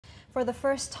For the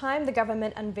first time, the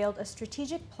government unveiled a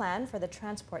strategic plan for the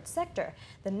transport sector,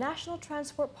 the National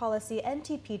Transport Policy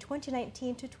NTP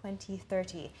 2019 to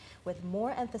 2030, with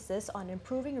more emphasis on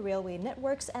improving railway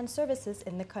networks and services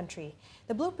in the country.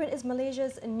 The blueprint is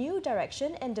Malaysia's new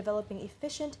direction in developing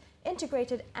efficient,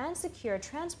 integrated and secure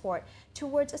transport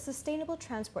towards a sustainable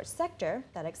transport sector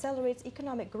that accelerates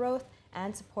economic growth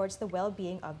and supports the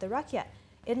well-being of the rakyat,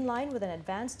 in line with an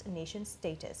advanced nation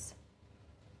status.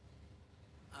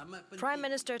 Prime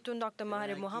Minister Tun Dr.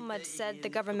 Mahathir Mohamad said the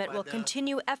government will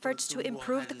continue efforts to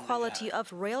improve the quality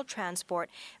of rail transport,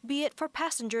 be it for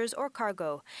passengers or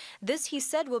cargo. This, he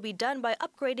said, will be done by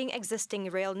upgrading existing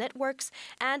rail networks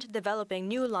and developing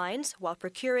new lines while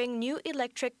procuring new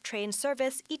electric train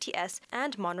service, ETS,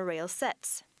 and monorail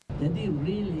sets. Jadi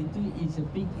rail itu is a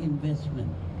big investment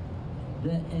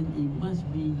and it must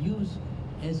be used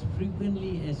as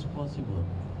frequently as possible.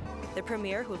 The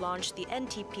Premier, who launched the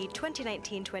NTP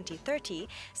 2019-2030,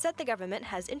 said the government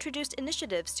has introduced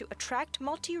initiatives to attract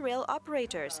multi-rail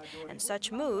operators, and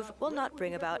such move will not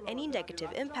bring about any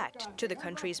negative impact to the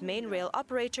country's main rail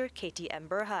operator, KTM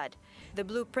Berhad. The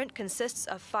blueprint consists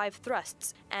of 5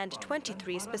 thrusts and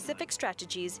 23 specific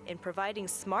strategies in providing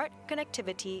smart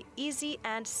connectivity, easy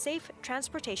and safe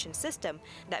transportation system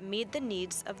that meet the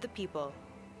needs of the people.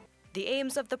 The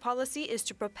aims of the policy is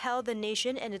to propel the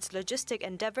nation in its logistic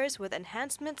endeavors with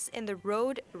enhancements in the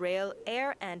road, rail,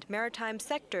 air and maritime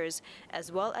sectors,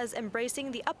 as well as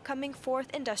embracing the upcoming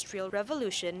 4th Industrial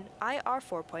Revolution, IR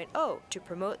 4.0, to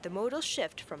promote the modal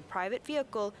shift from private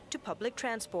vehicle to public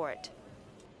transport.